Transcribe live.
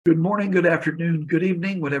Good morning, good afternoon, good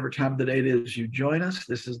evening, whatever time of the day it is you join us.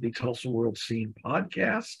 This is the Tulsa World Scene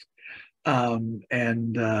podcast,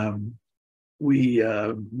 and we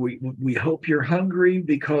hope you're hungry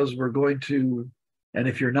because we're going to, and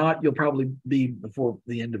if you're not, you'll probably be before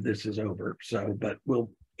the end of this is over. So, but we'll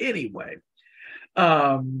anyway.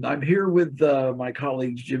 I'm here with my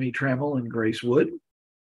colleagues Jimmy Trammell and Grace Wood,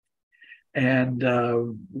 and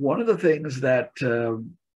one of the things that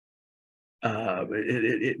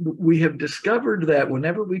we have discovered that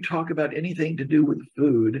whenever we talk about anything to do with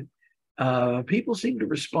food, people seem to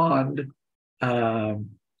respond uh,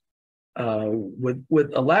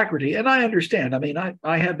 with alacrity, and I understand. I mean,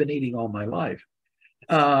 I have been eating all my life,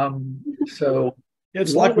 so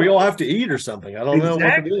It's like we all have to eat or something. I don't know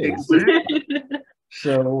what it exactly, is. exactly.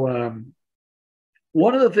 So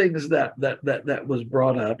one of the things that was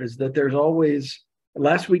brought up is that there's always.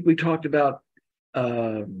 Last week we talked about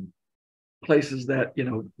places that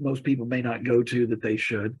most people may not go to that they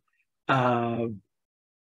should. Uh,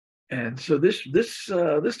 and so this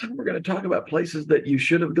time we're going to talk about places that you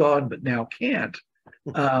should have gone but now can't,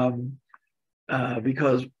 um,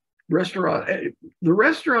 because restaurant the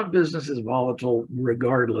restaurant business is volatile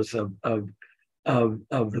regardless of the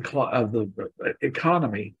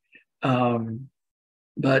economy. Um,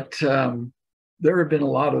 but there have been a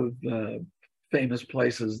lot of famous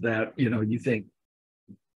places that you think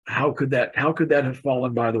how could that have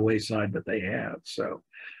fallen by the wayside, but they have. So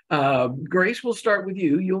Grace, we'll start with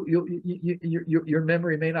you. Your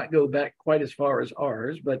memory may not go back quite as far as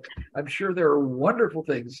ours, but I'm sure there are wonderful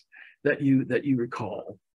things that you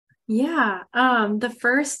recall. Yeah, the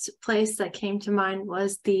first place that came to mind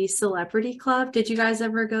was the Celebrity Club. Did you guys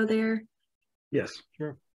ever go there? Yes.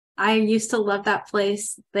 Sure. I used to love that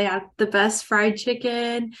place. They had the best fried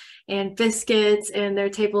chicken and biscuits, and their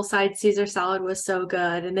tableside Caesar salad was so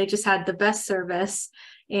good. And they just had the best service.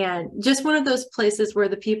 And just one of those places where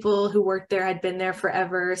the people who worked there had been there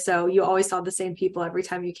forever. So you always saw the same people every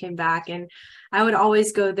time you came back. And I would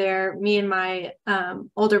always go there. Me and my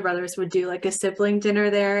older brothers would do like a sibling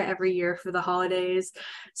dinner there every year for the holidays.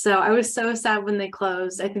 So I was so sad when they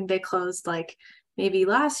closed. I think they closed like maybe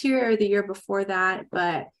last year or the year before that.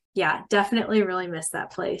 But yeah, definitely really miss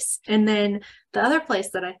that place. And then the other place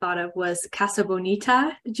that I thought of was Casa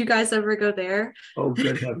Bonita. Did you guys ever go there? Oh,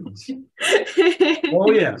 good heavens.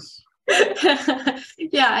 Oh, yes.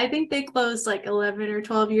 Yeah, I think they closed like 11 or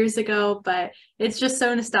 12 years ago, but it's just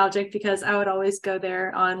so nostalgic because I would always go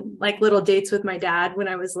there on like little dates with my dad when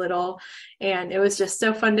I was little. And it was just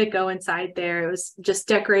so fun to go inside there. It was just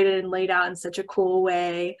decorated and laid out in such a cool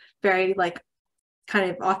way, very like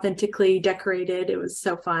kind of authentically decorated. It was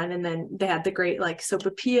so fun. And then they had the great like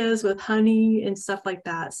sopapillas with honey and stuff like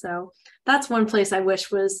that. So that's one place I wish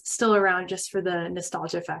was still around just for the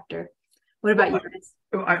nostalgia factor. What about you guys?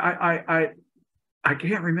 I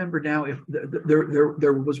can't remember now if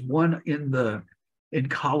there was one in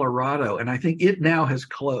Colorado, and I think it now has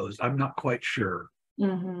closed. I'm not quite sure.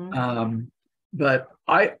 Mm-hmm. But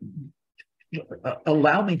I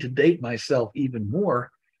allow me to date myself even more.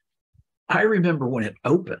 I remember when it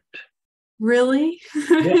opened. Really?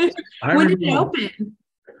 Yes, I When did it remember open?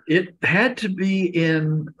 it had to be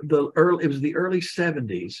in it was the early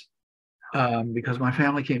 70s, because my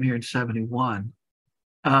family came here in 71.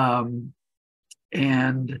 Um,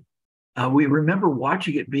 and we remember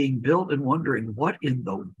watching it being built and wondering, what in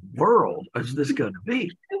the world is this going to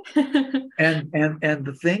be? And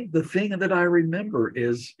the thing that I remember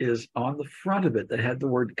is on the front of it that had the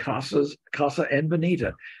word Casa and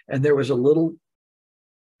Bonita, and there was a little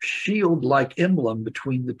shield like emblem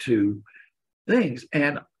between the two things.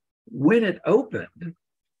 And when it opened,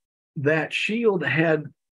 that shield had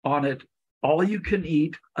on it, all you can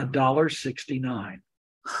eat, $1.69.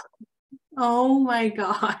 Oh my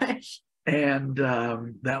gosh. And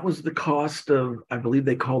that was the cost of, I believe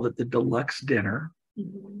they called it the deluxe dinner.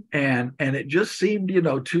 Mm-hmm. And it just seemed, to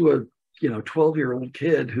a 12-year-old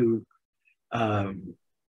kid who um,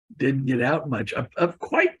 didn't get out much, of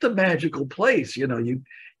quite the magical place.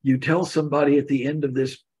 You tell somebody at the end of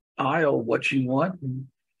this aisle what you want,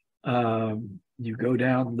 and you go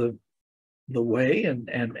down the way,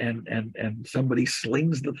 and somebody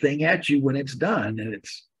slings the thing at you when it's done, and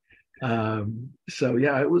it's so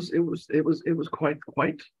yeah, it was quite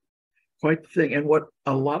the thing. And what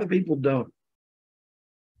a lot of people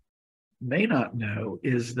may not know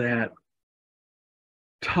is that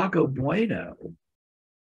Taco Bueno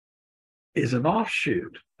is an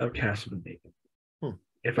offshoot of Casa Bonita. Hmm.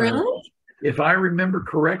 Really? If I remember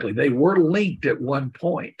correctly, they were linked at one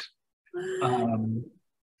point. Um,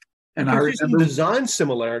 You And I can see some remember design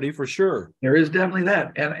similarity for sure. there is definitely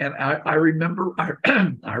that. And I remember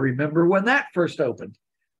I remember when that first opened.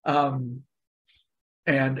 And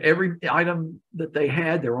every item that they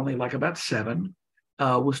had, there were only like about seven,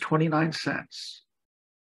 was 29 cents.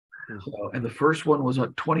 So, and the first one was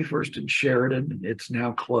on 21st and Sheridan. It's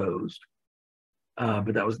now closed.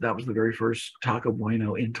 But that was the very first Taco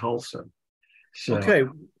Bueno in Tulsa. So Okay,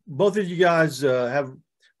 both of you guys have,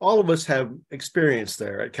 all of us have experience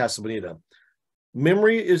there at Casa Bonita.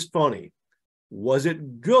 Memory is funny. Was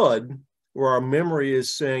it good, or our memory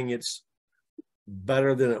is saying it's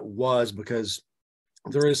better than it was because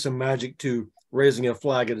there is some magic to raising a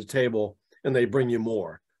flag at a table and they bring you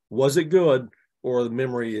more? Was it good, or the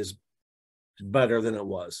memory is better than it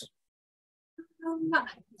was?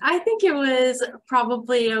 I think it was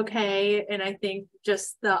probably okay. And I think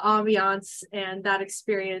just the ambiance and that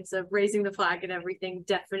experience of raising the flag and everything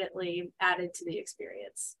definitely added to the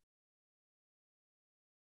experience.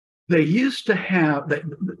 they used to have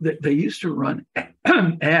they used to run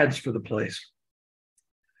ads for the place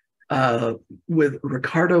with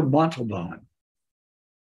Ricardo Montalban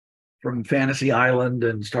from Fantasy Island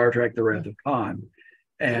and Star Trek: The Wrath of Khan,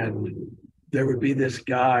 and there would be this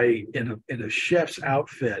guy in a chef's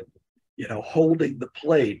outfit, holding the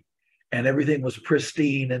plate, and everything was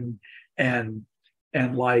pristine and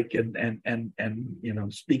like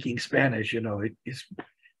and speaking Spanish. It's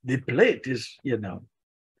the plate is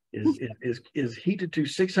heated to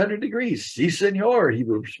 600 degrees. Si, senor, he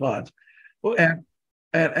responds. Well,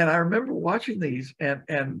 And I remember watching these,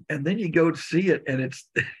 and then you go to see it, and it's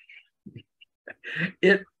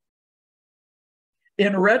it.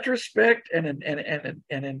 In retrospect, and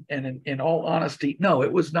in all honesty, no,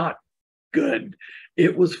 it was not good.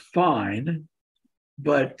 It was fine,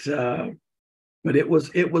 but it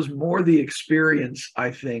was more the experience, I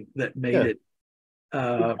think, that made it.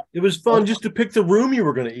 It was fun just to pick the room you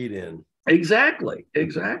were going to eat in. Exactly.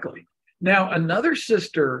 Now another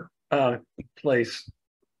sister place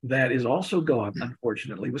that is also gone,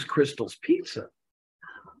 unfortunately, was Crystal's Pizza.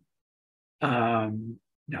 Now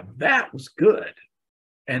that was good,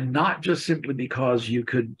 and not just simply because you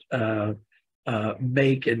could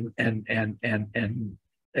make and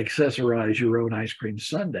accessorize your own ice cream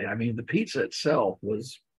sundae. I mean, the pizza itself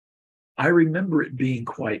was. I remember it being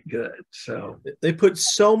quite good. So they put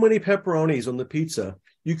so many pepperonis on the pizza,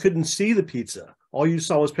 you couldn't see the pizza. All you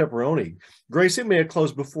saw was pepperoni. Grace, it may have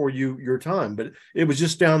closed before your time, but it was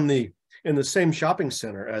just in the same shopping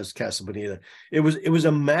center as Casa Bonita. It was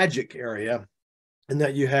a magic area, in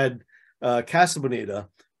that you had Casa Bonita,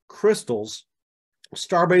 Crystals,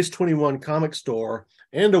 Starbase 21 comic store,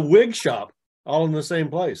 and a wig shop all in the same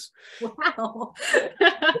place. Wow.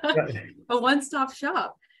 A one-stop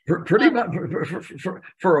shop. Pretty much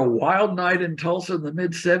for a wild night in Tulsa in the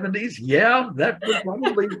mid 70s, yeah, that would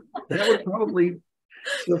probably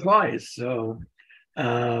suffice. So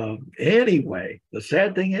anyway, the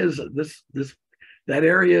sad thing is that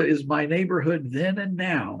area is my neighborhood then and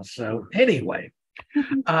now. So anyway,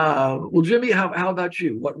 well, Jimmy, how about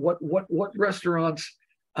you? What restaurants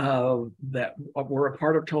that were a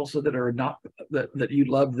part of Tulsa that are not that you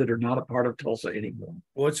love that are not a part of Tulsa anymore?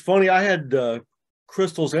 Well, it's funny. I had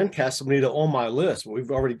Crystals and Casa Bonita on my list.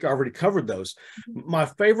 We've already covered those. My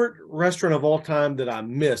favorite restaurant of all time that I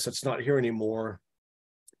miss, that's not here anymore,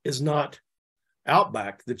 is not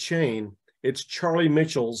Outback, the chain. It's Charlie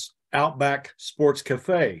Mitchell's Outback Sports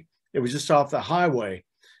Cafe. It was just off the highway.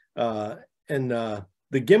 And the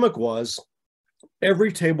gimmick was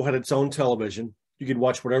every table had its own television. You could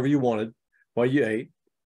watch whatever you wanted while you ate.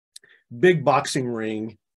 Big boxing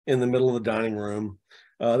ring in the middle of the dining room.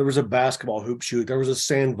 There was a basketball hoop shoot. There was a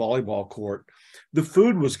sand volleyball court. The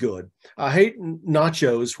food was good. I hate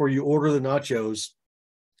nachos where you order the nachos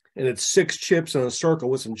and it's 6 chips in a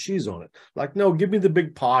circle with some cheese on it. Like, no, give me the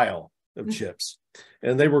big pile of chips.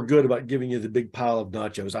 And they were good about giving you the big pile of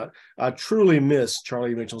nachos. I truly miss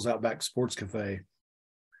Charlie Mitchell's Outback Sports Cafe.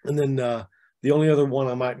 And then the only other one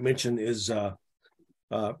I might mention is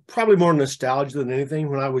probably more nostalgia than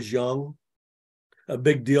anything. When I was young, a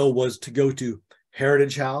big deal was to go to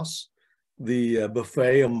Heritage House, the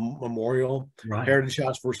buffet memorial, Right. Heritage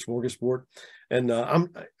House for Smorgasbord. And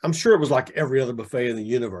I'm sure it was like every other buffet in the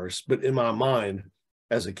universe, but in my mind,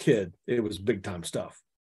 as a kid, it was big time stuff.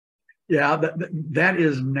 Yeah, that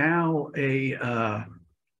is now it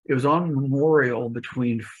was on Memorial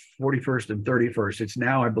between 41st and 31st. It's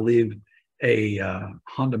now, I believe, a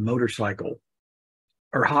Honda motorcycle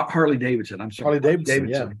or Harley Davidson. I'm sorry, Harley Davidson,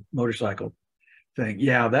 yeah. Motorcycle thing.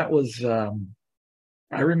 Yeah, that was.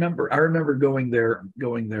 I remember going there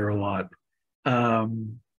a lot.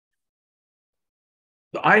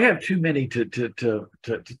 I have too many to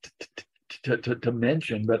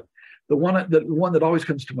mention, but the one that always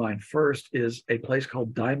comes to mind first is a place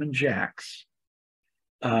called Diamond Jack's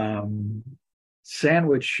um,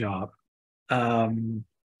 sandwich shop.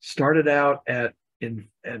 Started out in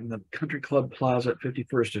the Country Club Plaza at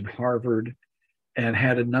 51st and Harvard, and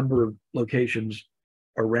had a number of locations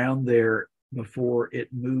around there before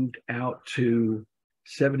it moved out to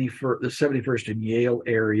 71st, the 71st and Yale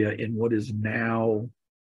area in what is now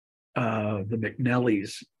the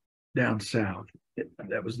McNelly's down south.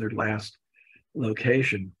 That was their last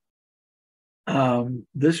location.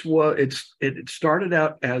 It started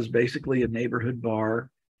out as basically a neighborhood bar,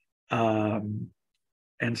 and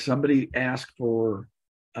somebody asked for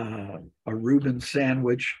a Reuben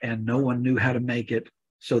sandwich, and no one knew how to make it,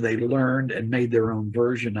 so they learned and made their own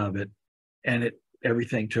version of it, and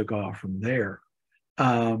everything took off from there.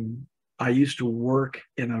 I used to work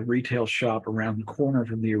in a retail shop around the corner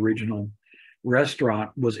from the original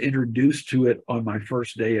restaurant, was introduced to it on my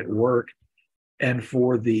first day at work, and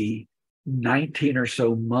for the 19 or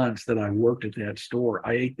so months that I worked at that store,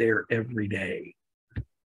 I ate there every day.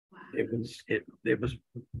 It was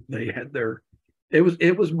they had their it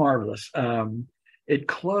was marvelous.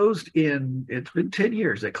 It's been 10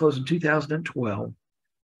 years. It closed in 2012.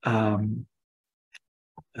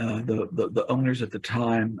 The owners at the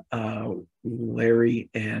time, Larry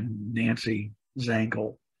and Nancy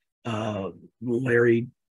Zankel. Larry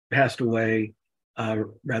passed away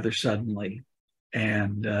rather suddenly,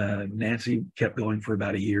 and Nancy kept going for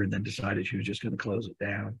about a year, and then decided she was just going to close it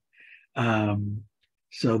down.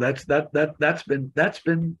 So that's been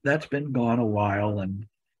gone a while. And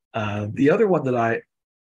the other one that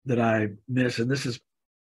I miss, and this is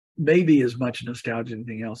maybe as much nostalgia as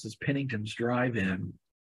anything else, is Pennington's Drive-In.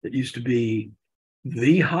 That used to be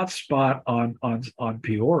the hot spot on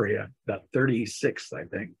Peoria, about 36th, I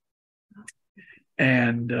think.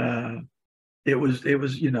 And it was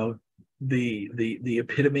the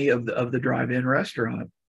epitome of the drive-in restaurant.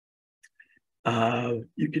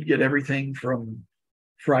 You could get everything from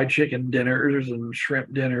fried chicken dinners and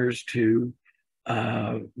shrimp dinners to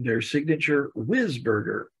their signature Whiz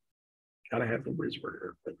Burger. Gotta have the Whiz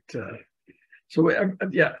Burger. But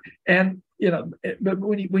yeah, and but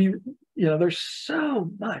when you there's so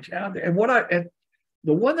much out there, and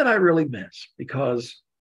the one that I really miss, because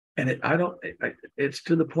it's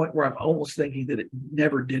to the point where I'm almost thinking that it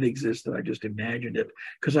never did exist, that I just imagined it,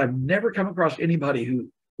 because I've never come across anybody who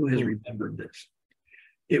has remembered this.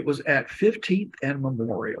 It was at 15th and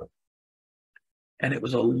Memorial, and it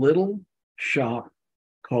was a little shop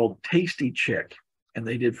called Tasty Chick, and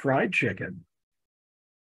they did fried chicken.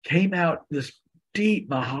 Came out this deep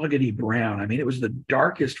mahogany brown. I mean, it was the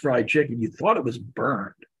darkest fried chicken. You thought it was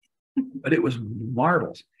burned, but it was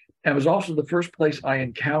marvelous. And it was also the first place I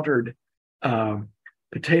encountered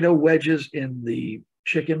potato wedges in the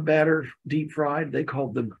chicken batter, deep fried. They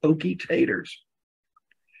called them Okie Taters.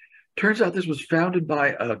 Turns out this was founded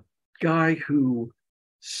by a guy who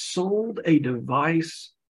sold a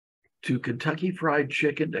device to Kentucky Fried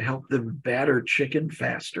Chicken to help them batter chicken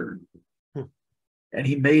faster. And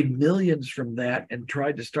he made millions from that and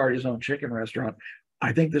tried to start his own chicken restaurant.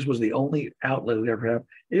 I think this was the only outlet it ever had.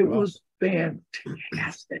 It was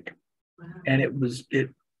fantastic. Wow. And it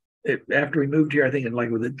after we moved here, I think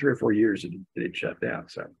within 3 or 4 years, it shut down.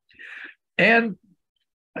 So, and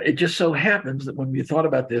it just so happens that when we thought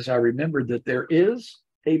about this, I remembered that there is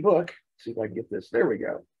a book. Let's see if I can get this. There we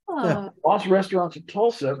go. Lost Restaurants in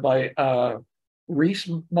Tulsa by Reese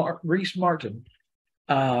Martin.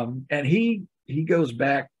 And he goes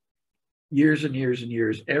back years and years and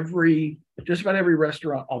years. Just about every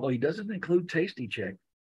restaurant, although he doesn't include Tasty Chick.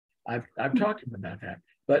 I've talked to him about that.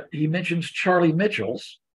 But he mentions Charlie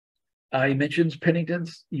Mitchell's. He mentions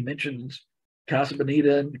Pennington's. He mentions Casa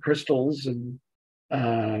Bonita and Crystals and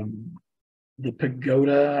the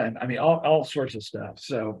Pagoda, and I mean all sorts of stuff.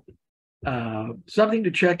 So something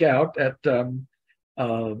to check out at a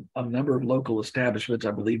number of local establishments.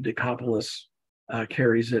 I believe Decapolis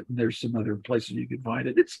carries it, and there's some other places you can find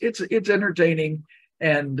it. It's entertaining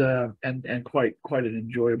and quite an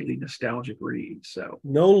enjoyably nostalgic read. So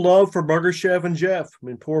no love for Burger Chef and Jeff. I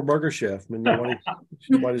mean, poor Burger Chef. I mean,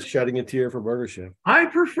 nobody's shedding a tear for Burger Chef. I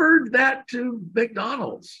preferred that to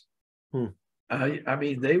McDonald's. I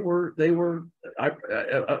mean, they were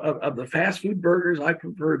of the fast food burgers, I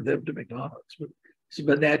preferred them to McDonald's.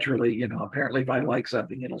 But naturally, apparently if I like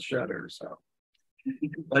something, it'll shudder. So,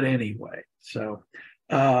 but anyway, so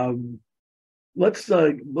let's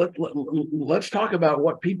talk about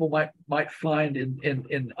what people might find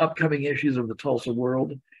in upcoming issues of the Tulsa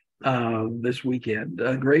World this weekend.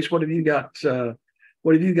 Grace, what have you got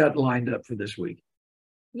what have you got lined up for this week?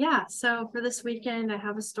 Yeah, so for this weekend, I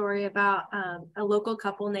have a story about a local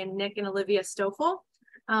couple named Nick and Olivia Stoffel.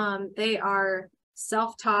 They are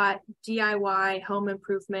self-taught DIY home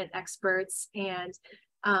improvement experts, and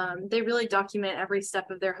they really document every step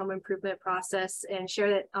of their home improvement process and share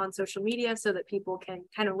it on social media so that people can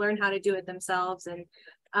kind of learn how to do it themselves. And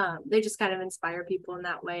they just kind of inspire people in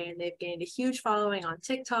that way. And they've gained a huge following on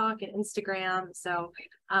TikTok and Instagram. So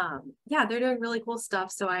yeah, they're doing really cool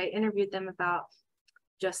stuff. So I interviewed them about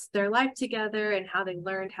just their life together and how they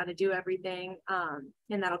learned how to do everything.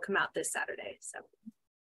 And that'll come out this Saturday. So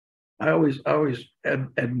I always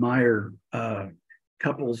admire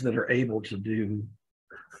couples that are able to do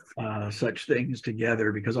such things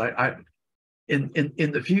together, because in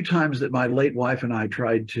the few times that my late wife and I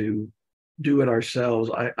tried to do it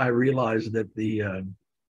ourselves, I realized that the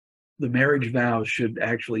marriage vows should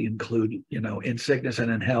actually include, in sickness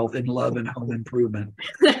and in health, in love and home improvement.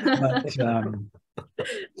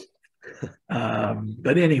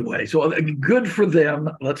 But anyway, so good for them.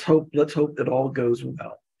 Let's hope that all goes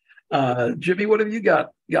well. Jimmy, what have you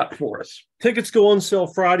got for us? Tickets go on sale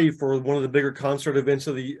Friday for one of the bigger concert events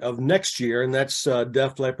of next year, and that's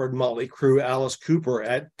Def Leppard, Motley Crue, Alice Cooper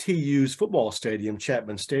at TU's football stadium,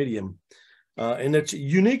 Chapman Stadium. And it's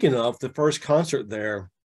unique enough, the first concert there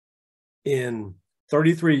in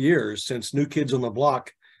 33 years since New Kids on the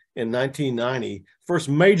Block in 1990, first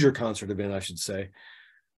major concert event, I should say,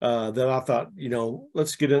 that I thought,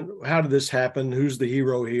 let's get in. How did this happen? Who's the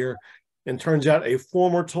hero here? And turns out a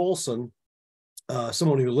former Tulsan,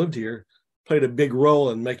 someone who lived here, played a big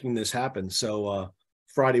role in making this happen. So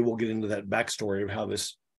Friday we'll get into that backstory of how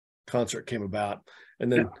this concert came about.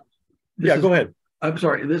 And then, go ahead. I'm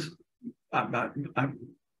sorry.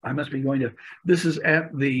 I must be going to. This is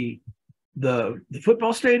at the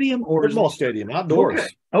football stadium, or football stadium outdoors.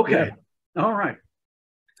 Okay. Yeah. All right.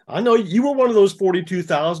 I know you were one of those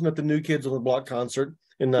 42,000 at the New Kids on the Block concert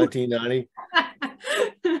in 1990.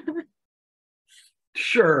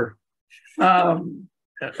 Sure.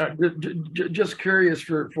 Just curious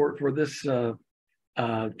for this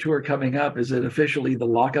tour coming up. Is it officially the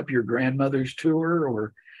Lock Up Your Grandmother's tour,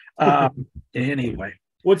 or anyway?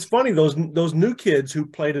 What's funny, those new kids who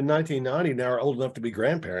played in 1990 now are old enough to be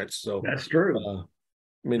grandparents. So that's true.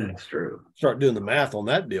 That's true. Start doing the math on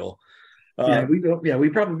that deal. We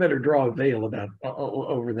probably better draw a veil about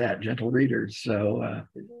over that, gentle readers. So,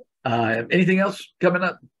 anything else coming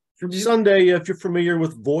up from you? Sunday, if you're familiar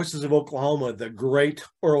with Voices of Oklahoma, the great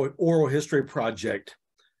oral history project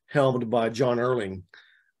helmed by John Erling,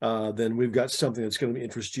 then we've got something that's going to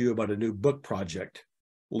interest you about a new book project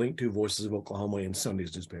linked to Voices of Oklahoma in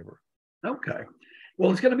Sunday's newspaper. Okay.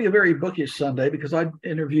 Well, it's going to be a very bookish Sunday, because I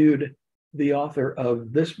interviewed the author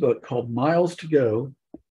of this book called Miles to Go.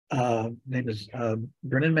 Name is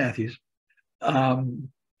Brennan Matthews.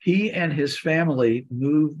 He and his family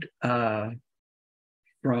moved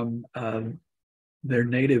from their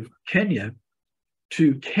native Kenya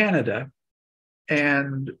to Canada.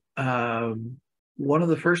 And one of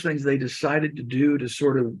the first things they decided to do to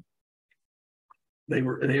sort of,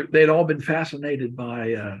 they'd all been fascinated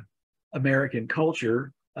by American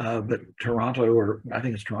culture, but Toronto, or I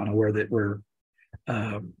think it's Toronto, where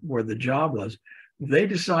the job was. They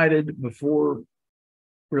decided before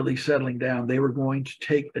really settling down, they were going to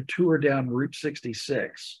take a tour down Route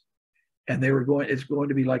 66, and it's going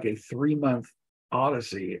to be like a 3-month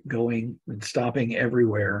odyssey, going and stopping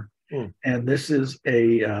everywhere. And this is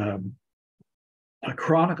a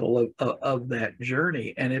chronicle of that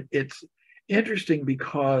journey. And it's interesting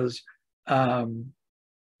because,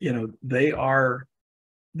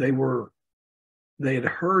 they had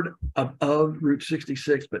heard of Route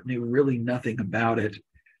 66, but knew really nothing about it.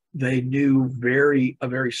 They knew a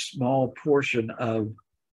very small portion of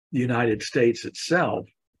the United States itself.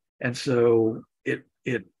 And so it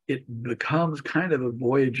becomes kind of a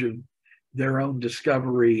voyage of their own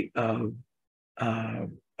discovery of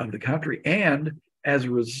the country. And as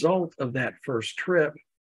a result of that first trip,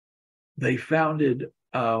 they founded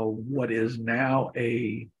what is now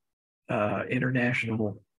a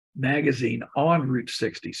international magazine on Route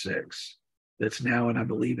 66 that's now in, I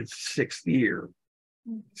believe, its 6th year.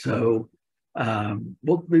 So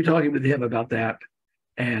we'll be talking with him about that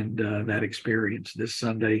and that experience this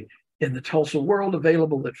Sunday in the Tulsa World,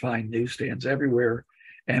 available at fine newsstands everywhere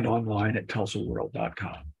and online at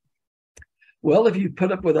tulsaworld.com. Well, if you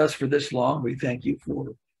put up with us for this long, we thank you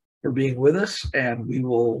for being with us, and we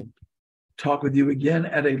will talk with you again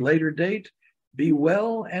at a later date. Be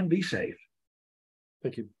well and be safe.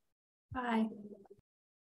 Thank you. Bye.